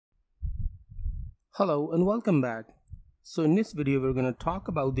Hello and welcome back. So in this video we're going to talk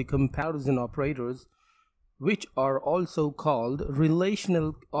about the comparison operators, which are also called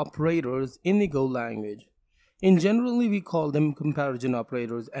relational operators in the Go language. In generally we call them comparison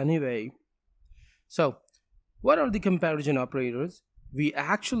operators anyway. So what are the comparison operators? We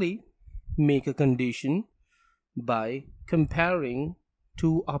actually make a condition by comparing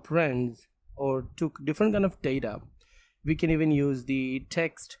two operands or two different kind of data. We can even use the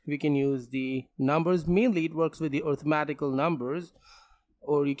text, we can use the numbers. Mainly it works with the arithmetical numbers,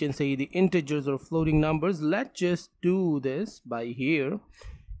 or you can say the integers or floating numbers. Let's just do this by here.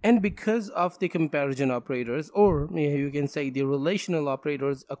 And because of the comparison operators, or you can say the relational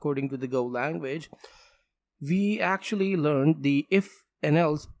operators according to the Go language, we actually learned the if and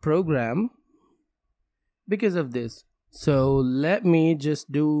else program because of this. So let me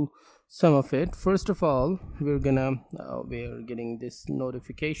just do some of it. First of all, we're getting this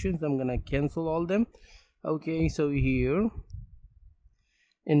notifications. I'm gonna cancel all them. Okay, so here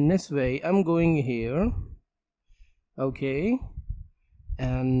in this way I'm going here. Okay,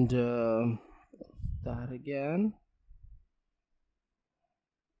 and that again,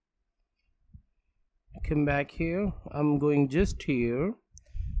 come back here. I'm going just here.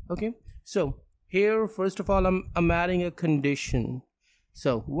 Okay, so here first of all I'm adding a condition.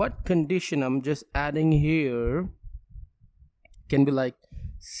 So what condition I'm just adding here can be like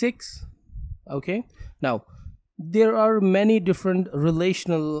 6. Okay, now there are many different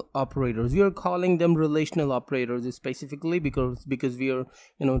relational operators. We are calling them relational operators specifically because we are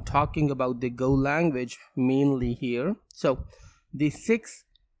talking about the Go language mainly here. So the 6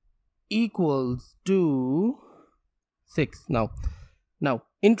 equals to 6. Now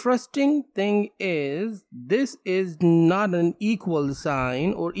interesting thing is this is not an equal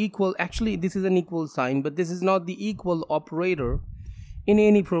sign or equal. Actually this is an equal sign, but this is not the equal operator in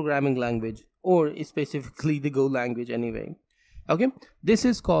any programming language, or specifically the Go language anyway. Okay, this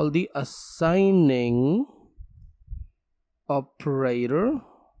is called the assigning operator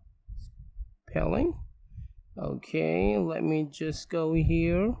spelling. Okay, let me just go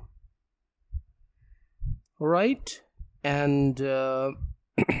here. Right, and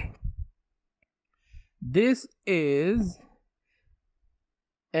this is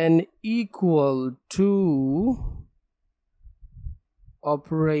an equal to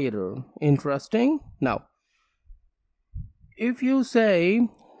operator. Interesting. Now if you say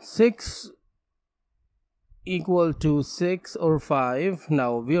 6 equal to 6 or 5,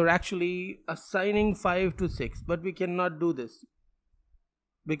 now we are actually assigning 5 to 6, but we cannot do this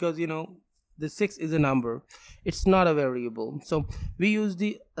because the 6 is a number, it's not a variable. So we use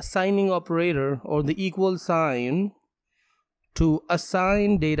the assigning operator or the equal sign to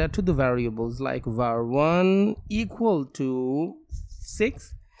assign data to the variables, like var1 equal to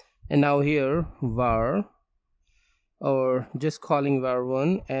 6, and now here var, or just calling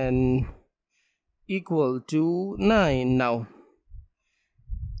var1 and equal to 9. Now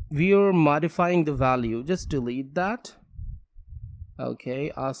we are modifying the value, just delete that.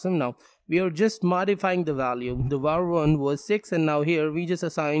 Okay, awesome. Now we are just modifying the value. The var1 was 6, and now here we just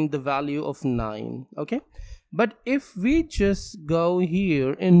assigned the value of 9. Okay, but if we just go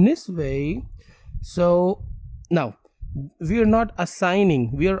here in this way, so now we are not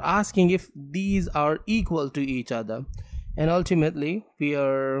assigning, we are asking if these are equal to each other, and ultimately we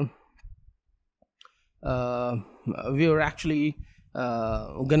are actually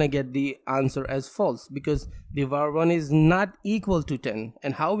gonna get the answer as false because the var1 is not equal to 10.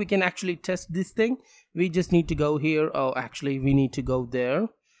 And how we can actually test this thing? We just need to go here. Oh, actually we need to go there.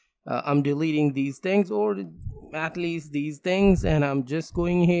 I'm deleting these things, or at least these things, and I'm just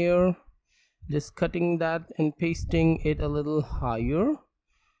going here, just cutting that and pasting it a little higher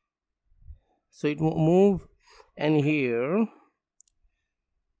so it won't move. And here,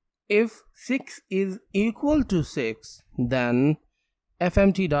 if 6 is equal to 6, then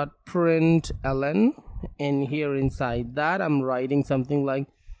fmt.println, and here inside that I'm writing something like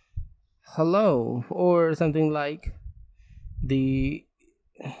hello, or something like the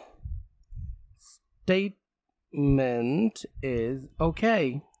statement is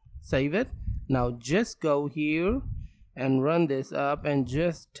okay. Save it. Now just go here and run this up and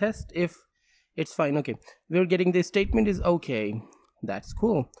just test if it's fine. Okay, we're getting the statement is okay. That's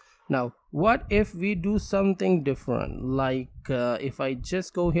cool. Now what if we do something different, like if I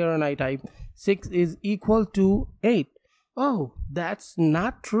just go here and I type 6 is equal to 8? Oh, that's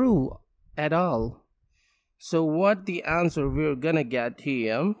not true at all. So what the answer we're gonna get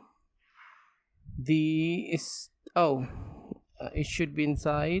here, it should be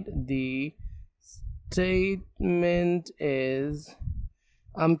inside the statement is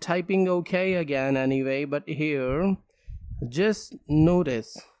I'm typing okay again anyway, but here just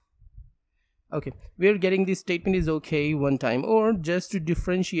notice, okay, we're getting this statement is okay one time, or just to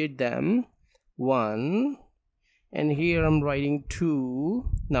differentiate them, 1, and here I'm writing 2.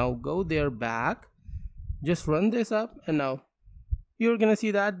 Now go there back, just run this up, and now you're gonna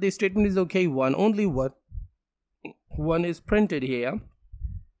see that the statement is okay 1, only what 1 is printed here.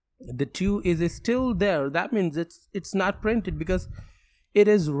 The 2 is still there. That means it's not printed because it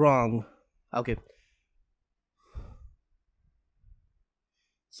is wrong. Okay,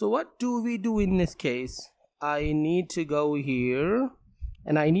 so what do we do in this case? I need to go here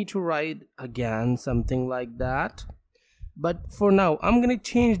and I need to write again something like that, but for now I'm gonna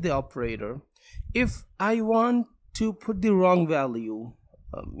change the operator. If I want to put the wrong value,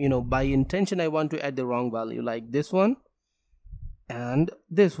 by intention I want to add the wrong value, like this one and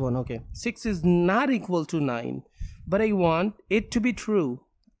this one. Okay, 6 is not equal to 9, but I want it to be true.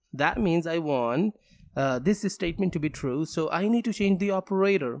 That means I want this statement to be true, so I need to change the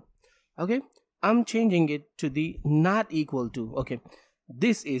operator. Okay, I'm changing it to the not equal to. Okay,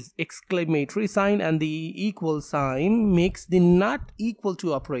 this is exclamatory sign, and the equal sign makes the not equal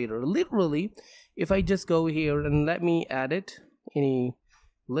to operator. Literally, if I just go here and let me add it in a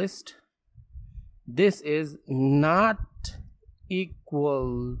list, this is not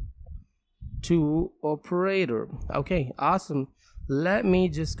equal to operator. Okay, awesome. Let me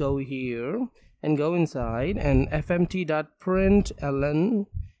just go here and go inside and fmt.println,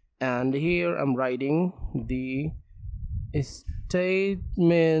 and here I'm writing the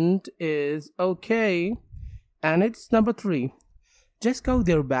statement is okay, and it's number 3. Just go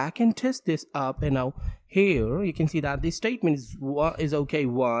there back and test this up, and now here you can see that the statement is okay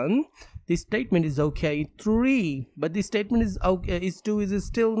 1, the statement is okay 3, but the statement is okay is 2 is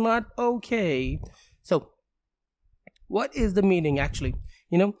still not okay. So what is the meaning actually?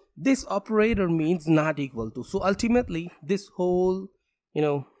 This operator means not equal to. So ultimately this whole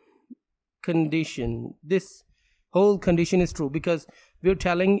condition, this whole condition is true, because we're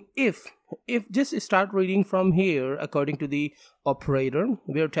telling if just start reading from here according to the operator,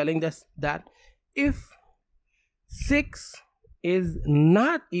 we're telling us that if 6 is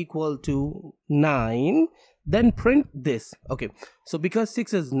not equal to 9, then print this. Okay, so because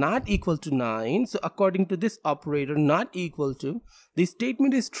 6 is not equal to 9, so according to this operator not equal to, the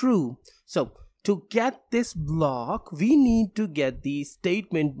statement is true. So to get this block, we need to get the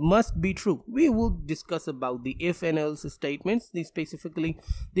statement must be true. We will discuss about the if and else statements, specifically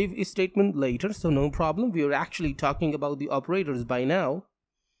the if statement later, so no problem. We are actually talking about the operators by now.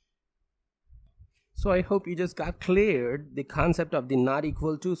 So I hope you just got cleared the concept of the not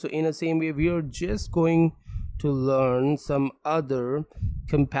equal to. So in the same way, we are just going to learn some other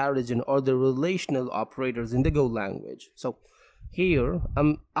comparison or the relational operators in the Go language. So here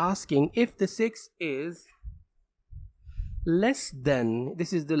I'm asking if the 6 is less than,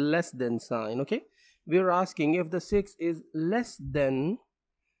 this is the less than sign. Okay, we're asking if the 6 is less than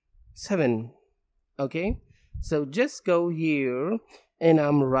 7. Okay, so just go here and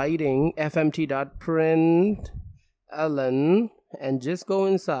I'm writing fmt.println and just go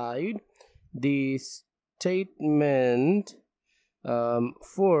inside the statement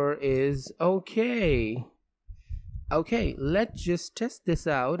 4 is okay. Okay, let's just test this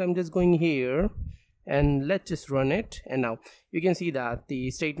out. I'm just going here and let's just run it, and now you can see that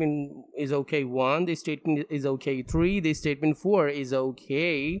the statement is okay 1, the statement is okay 3, the statement 4 is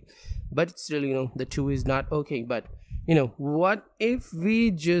okay, but still the 2 is not okay. But what if we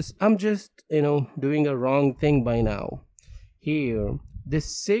I'm just doing a wrong thing by now. Here the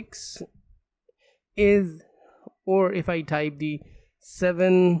 6 is, or if I type the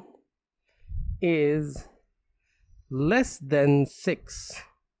 7 is less than 6.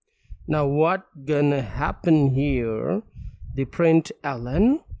 Now what gonna happen here? The print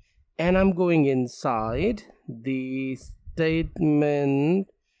ln, and I'm going inside the statement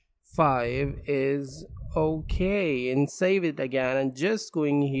 5 is okay, and save it again, and just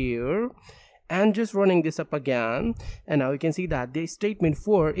going here and just running this up again, and now you can see that the statement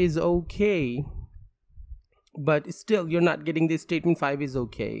 4 is okay, but still you're not getting the statement 5 is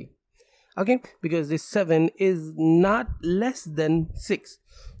okay. Okay, because this 7 is not less than 6.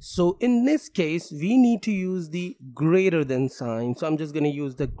 So in this case we need to use the greater than sign. So I'm just going to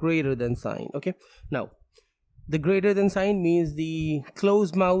use the greater than sign. Okay, now the greater than sign means the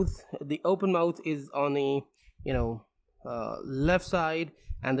closed mouth, the open mouth is on the left side,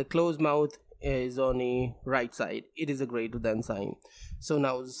 and the closed mouth is on the right side. It is a greater than sign. So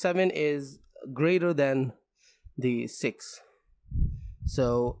now 7 is greater than the 6.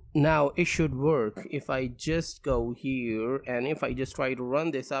 So now it should work. If I just go here and if I just try to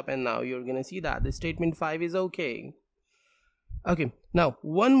run this up, and now you're gonna see that the statement 5 is okay. Okay, now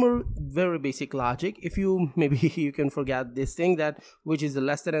one more very basic logic. If you maybe you can forget this thing, that which is the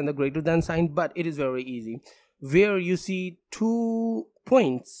less than and the greater than sign, but it is very easy. Where you see 2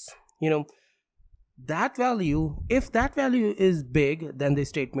 points, that value, if that value is big, then the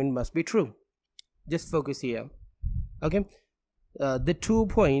statement must be true. Just focus here. Okay, the 2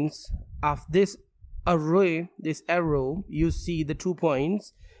 points of this array, this arrow, you see the 2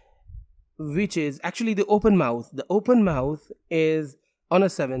 points, which is actually the open mouth. The open mouth is on a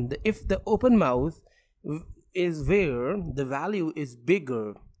 7. If the open mouth is where the value is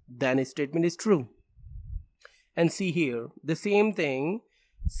bigger, then a statement is true. And see here, the same thing,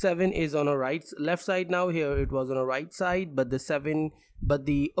 7 is on a left side. Now here it was on a right side, but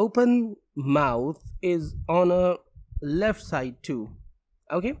the open mouth is on a left side too.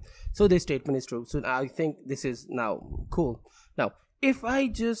 Okay, so this statement is true. So I think this is now cool. Now if I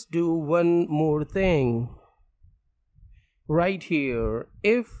just do one more thing right here,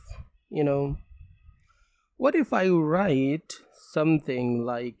 if what if I write something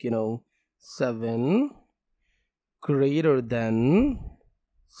like 7 greater than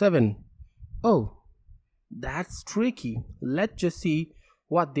 7? Oh, that's tricky. Let's just see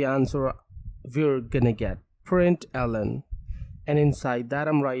what the answer we're gonna get. Print ln, and inside that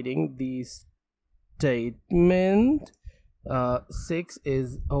I'm writing the statement 6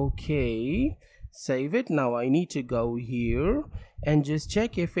 is okay. Save it. Now I need to go here and just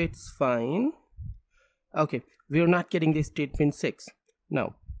check if it's fine. Okay, we're not getting the statement 6.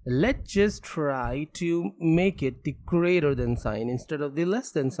 Now let's just try to make it the greater than sign instead of the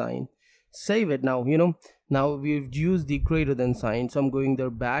less than sign. Save it. Now now we've used the greater than sign, so I'm going there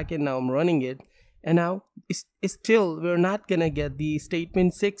back, and now I'm running it, and now it's still we're not gonna get the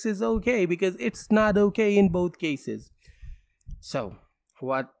statement 6 is okay, because it's not okay in both cases. So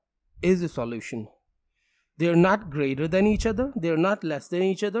what is the solution? They're not greater than each other, they're not less than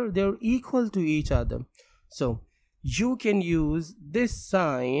each other, they're equal to each other. So you can use this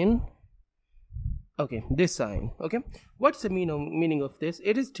sign. Okay, this sign. Okay, what's the meaning of this?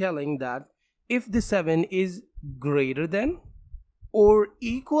 It is telling that if the 7 is greater than or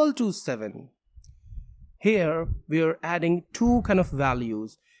equal to 7, here we are adding 2 kind of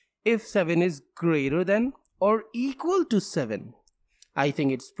values. If 7 is greater than or equal to 7, I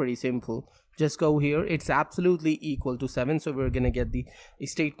think it's pretty simple. Just go here, it's absolutely equal to 7, so we're gonna get the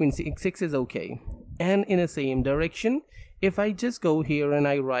statement 6 is okay. And in the same direction, if I just go here and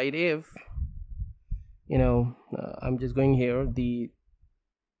I write if I'm just going here,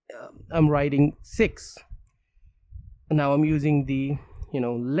 I'm writing 6. Now I'm using the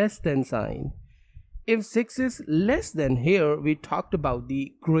less than sign. If 6 is less than, here we talked about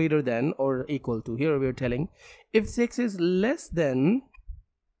the greater than or equal to. Here we're telling if 6 is less than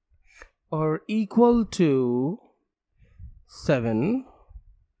or equal to 7,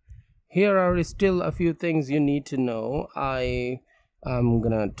 here are still a few things you need to know. I'm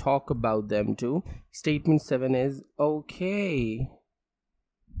gonna talk about them too. Statement 7 is okay.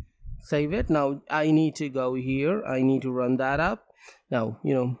 Save it. Now I need to go here, I need to run that up. Now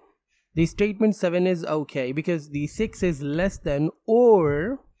the statement 7 is okay because the 6 is less than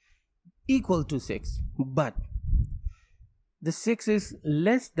or equal to 6, but the 6 is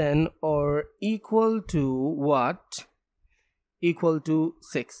less than or equal to what? Equal to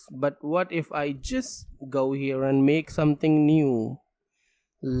 6. But what if I just go here and make something new?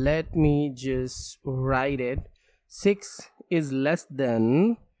 Let me just write it. 6 is less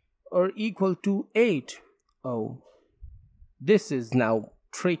than or equal to 8. Oh, this is now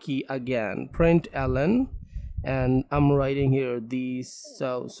tricky again. Print ln, and I'm writing here the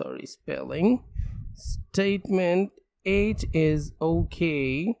sorry spelling. Statement 8 is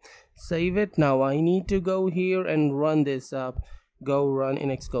okay. Save it. Now I need to go here and run this up. Go run in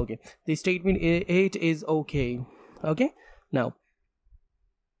Xcode. Okay, the statement 8 is okay. Okay, now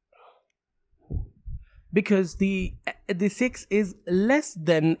because the 6 is less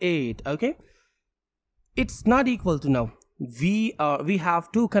than 8, okay, it's not equal to. Now we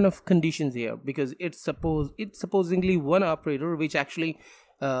have 2 kind of conditions here, because it's supposedly one operator which actually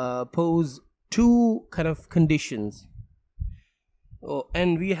pose 2 kind of conditions. Oh,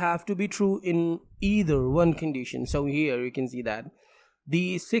 and we have to be true in either one condition. So here you can see that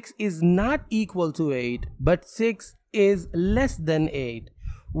the 6 is not equal to 8, but 6 is less than 8.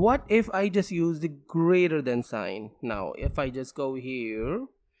 What if I just use the greater than sign? Now if I just go here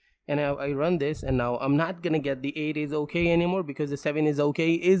and I run this, and now I'm not gonna get the 8 is okay anymore, because the 7 is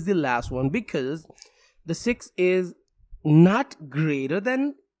okay is the last one, because the 6 is not greater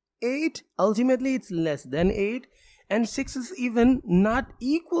than 8. Ultimately it's less than 8, and 6 is even not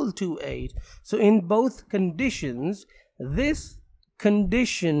equal to 8. So in both conditions, this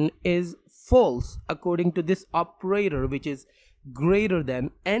condition is false according to this operator, which is greater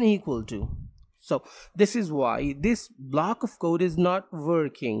than and equal to. So this is why this block of code is not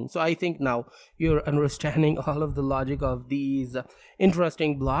working. So I think now you're understanding all of the logic of these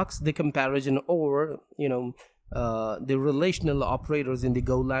interesting blocks, the comparison, or the relational operators in the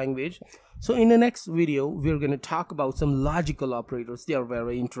Go language. So in the next video, we're going to talk about some logical operators. They are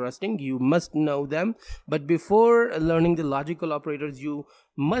very interesting. You must know them. But before learning the logical operators, you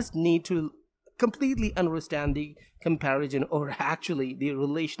must need to completely understand the comparison, or actually the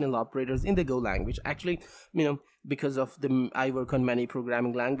relational operators in the Go language. Actually, because of I work on many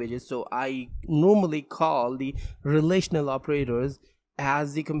programming languages, so I normally call the relational operators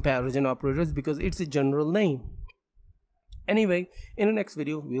as the comparison operators because it's a general name. Anyway, in the next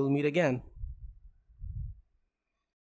video, we'll meet again.